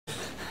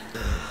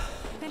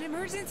An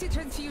emergency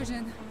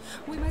transfusion.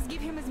 We must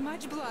give him as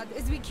much blood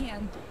as we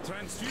can.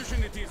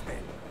 Transfusion it is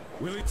then.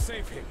 Will it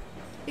save him?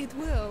 It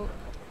will.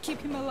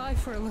 Keep him alive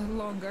for a little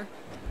longer.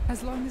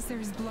 As long as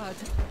there is blood.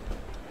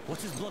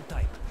 What's his blood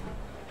type?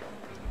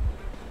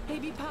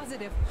 AB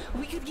positive.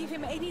 We could give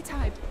him any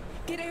type.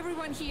 Get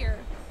everyone here.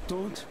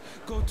 Don't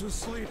go to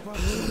sleep,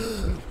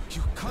 Artyom.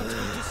 You can't go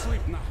to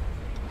sleep now.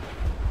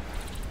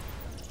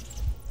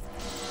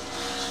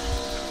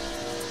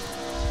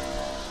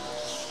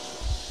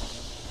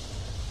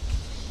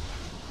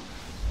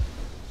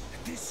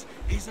 This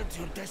isn't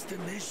your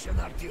destination,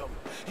 Artyom.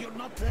 You're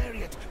not there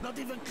yet, not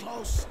even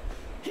close.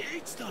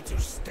 It's not your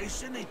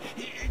station,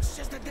 it's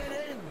just a dead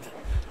end.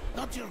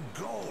 Not your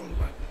goal.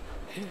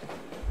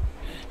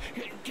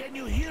 Can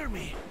you hear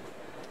me?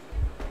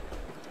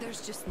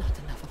 There's just not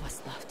enough of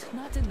us left.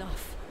 Not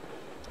enough.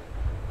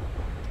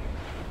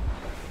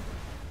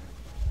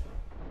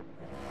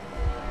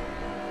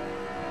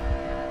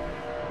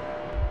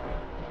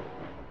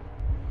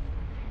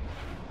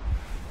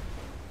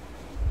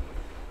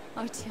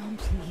 Artyom,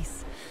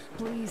 please.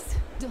 Please,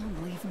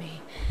 don't leave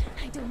me.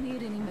 I don't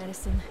need any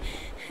medicine.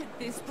 At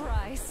this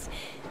price.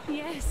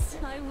 Yes,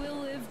 I will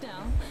live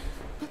now.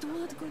 But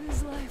what good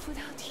is life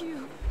without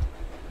you?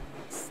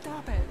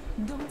 Stop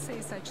it. Don't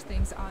say such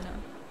things, Anna.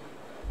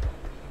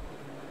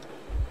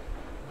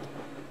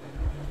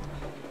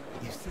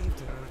 You saved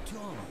her,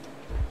 Artyom.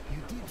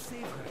 You did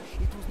save her.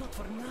 It was not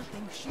for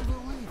nothing. She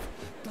will live.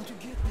 Don't you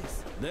get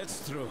this?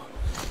 That's true.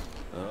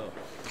 Oh.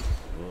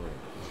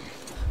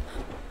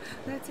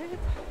 That's it.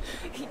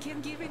 He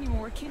can't give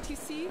anymore, can't you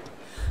see?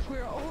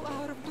 We're all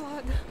out of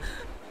blood.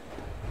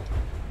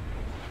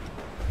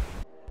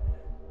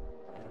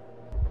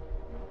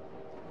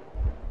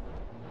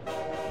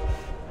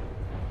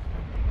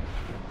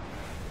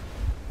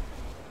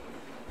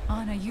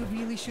 Anna, you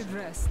really should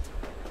rest.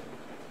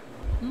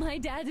 My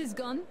dad is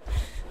gone.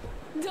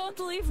 Don't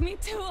leave me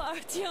too,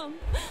 Artyom.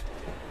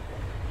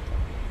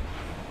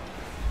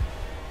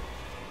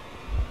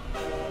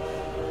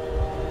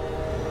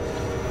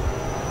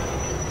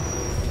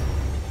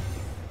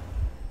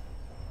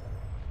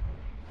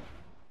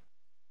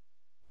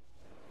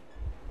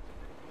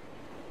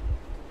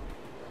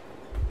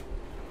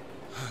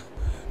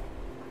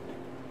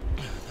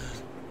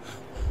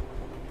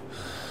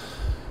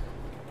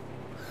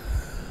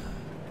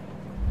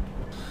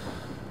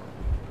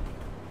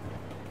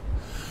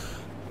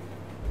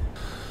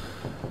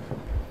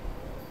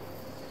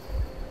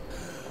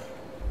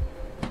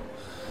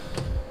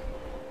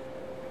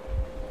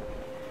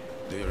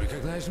 Do you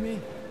recognize me?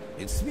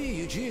 It's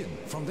me, Eugene,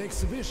 from the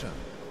exhibition.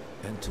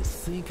 And to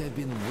think I've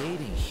been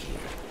waiting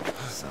here.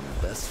 Some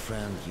best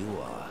friend you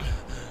are.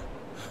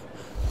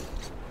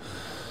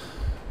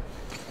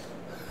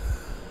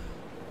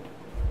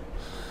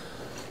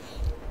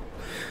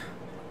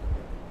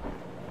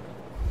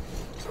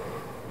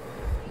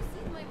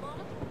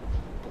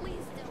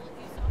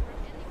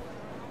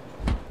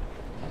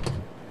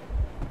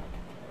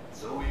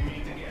 So we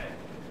meet again.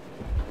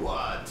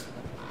 What?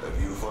 Have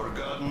you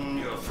forgotten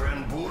your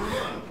friend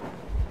Burman?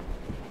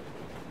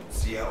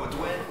 See how it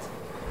went?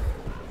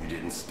 You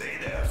didn't stay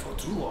there for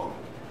too long.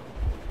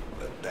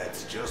 But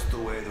that's just the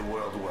way the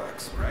world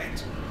works,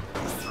 right?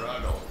 You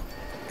struggle,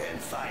 and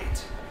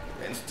fight,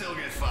 and still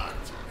get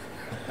fucked.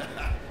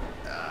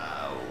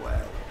 Ah,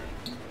 well.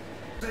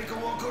 Take a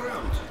walk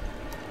around.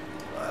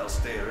 I'll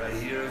stay right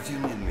here if you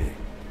need me.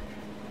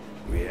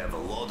 We have a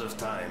lot of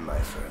time, my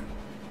friend.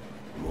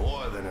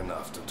 More than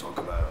enough to talk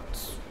about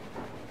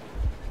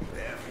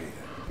everything.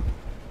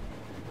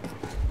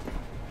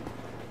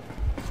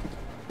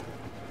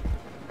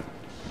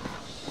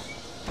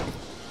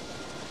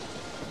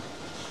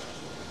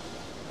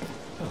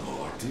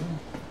 Hello, Artyom.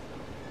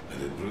 I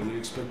didn't really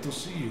expect to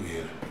see you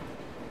here.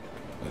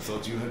 I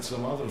thought you had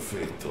some other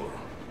fate, or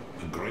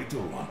a greater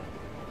one.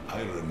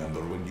 I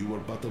remember when you were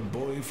but a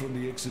boy from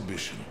the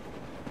exhibition,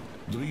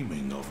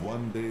 dreaming of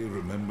one day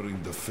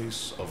remembering the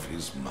face of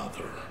his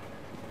mother.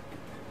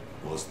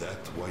 Was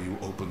that why you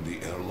opened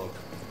the airlock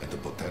at the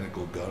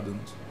Botanical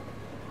Gardens?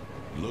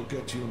 Look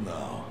at you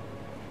now.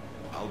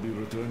 I'll be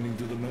returning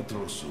to the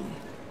metro soon.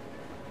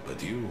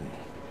 But you...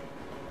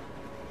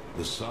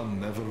 The sun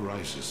never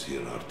rises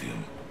here,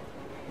 Artyom.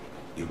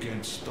 You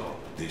can't stop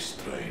this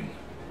train.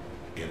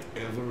 Can't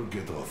ever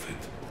get off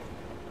it.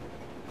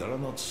 There are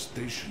not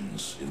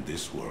stations in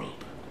this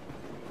world.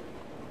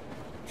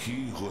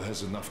 He who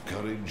has enough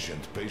courage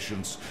and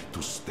patience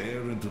to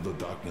stare into the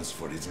darkness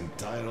for his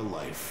entire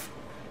life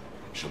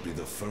shall be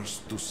the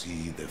first to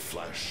see the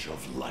flash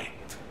of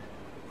light.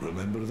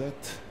 Remember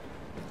that?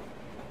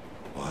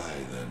 Why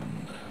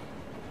then...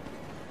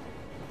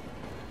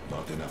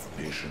 Not enough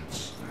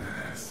patience?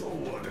 So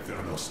what if there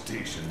are no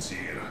stations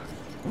here?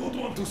 Who'd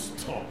want to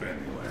stop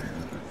anyway?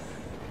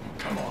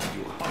 Come on,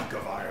 you hunk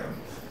of iron.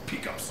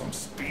 Pick up some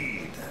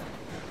speed.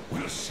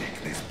 We'll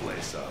shake this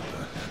place up.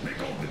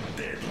 Make all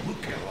the dead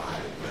look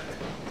alive.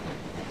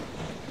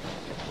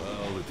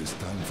 Well, it is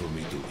time for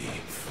me to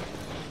leave.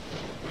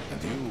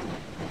 And you...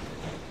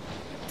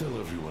 Tell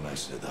everyone I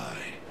said hi.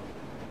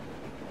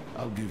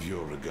 I'll give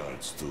your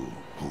regards to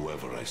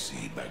whoever I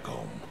see back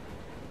home.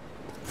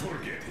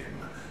 Forget him.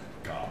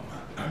 Come,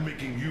 I'm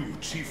making you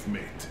chief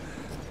mate.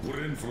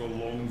 We're in for a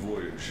long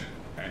voyage,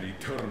 an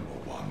eternal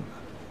one.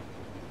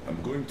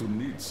 I'm going to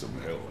need some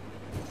help.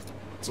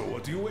 So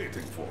what are you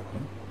waiting for,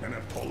 huh? An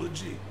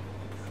apology?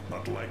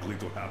 Not likely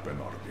to happen,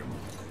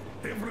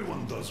 Artyom.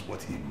 Everyone does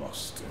what he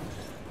must.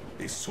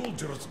 A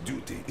soldier's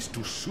duty is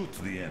to shoot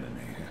the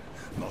enemy,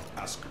 not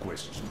ask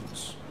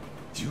questions.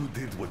 You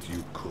did what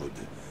you could.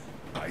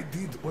 I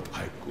did what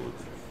I could.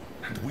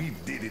 And we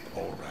did it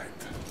all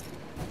right.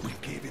 We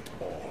gave it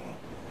all.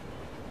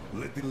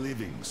 Let the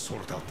living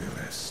sort out the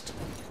rest.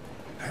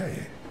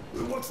 Hey,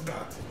 what's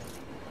that?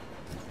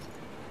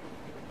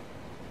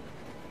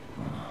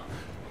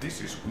 This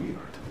is weird.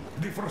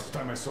 The first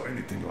time I saw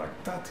anything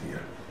like that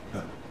here.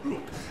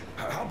 Look,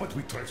 how about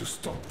we try to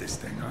stop this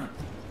thing, huh?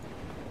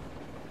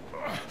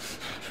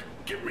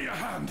 Give me a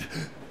hand.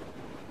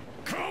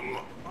 Come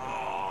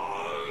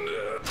on!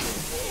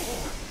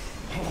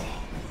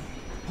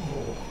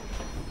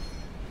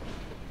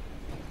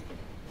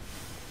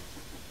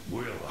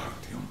 Well,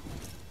 Artyom,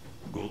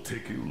 go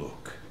take a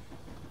look.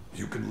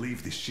 You can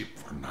leave the ship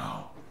for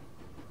now.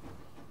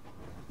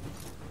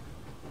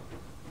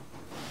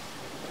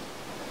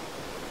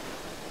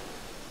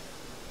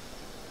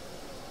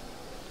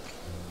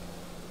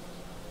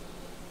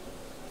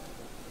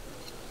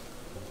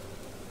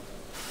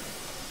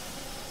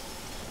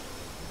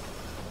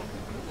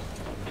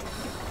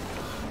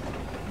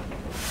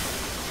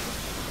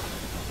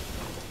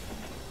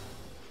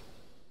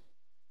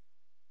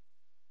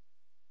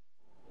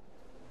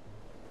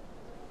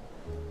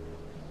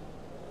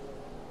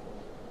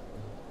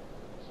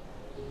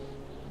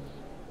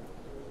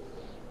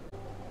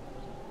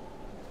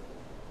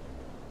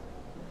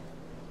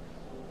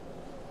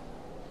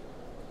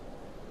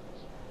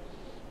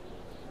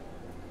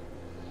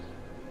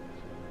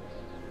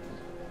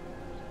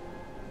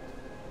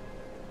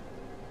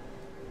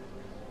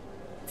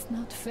 It's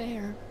not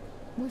fair.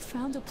 We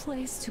found a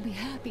place to be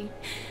happy,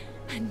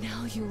 and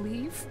now you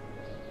leave?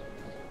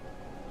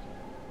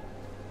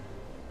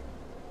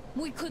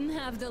 We couldn't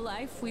have the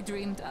life we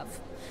dreamed of,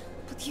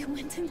 but you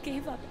went and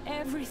gave up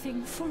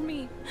everything for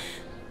me.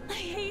 I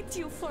hate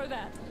you for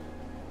that.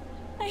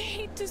 I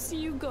hate to see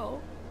you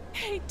go. I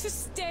hate to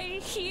stay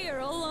here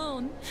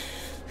alone.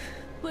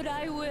 But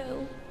I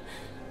will,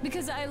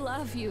 because I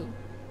love you.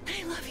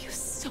 I love you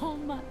so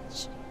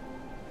much.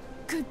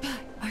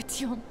 Goodbye,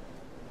 Artyom.